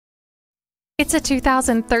It's a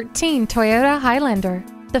 2013 Toyota Highlander.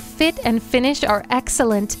 The fit and finish are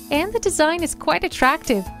excellent, and the design is quite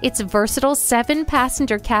attractive. Its versatile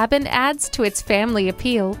 7-passenger cabin adds to its family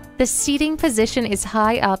appeal. The seating position is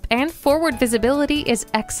high up and forward visibility is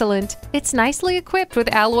excellent. It's nicely equipped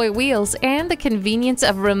with alloy wheels and the convenience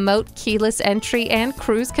of remote keyless entry and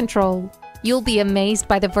cruise control. You'll be amazed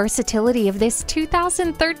by the versatility of this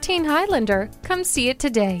 2013 Highlander. Come see it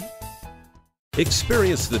today.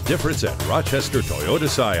 Experience the difference at Rochester Toyota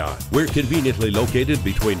Scion. We're conveniently located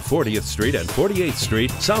between 40th Street and 48th Street,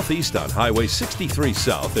 southeast on Highway 63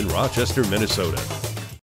 South in Rochester, Minnesota.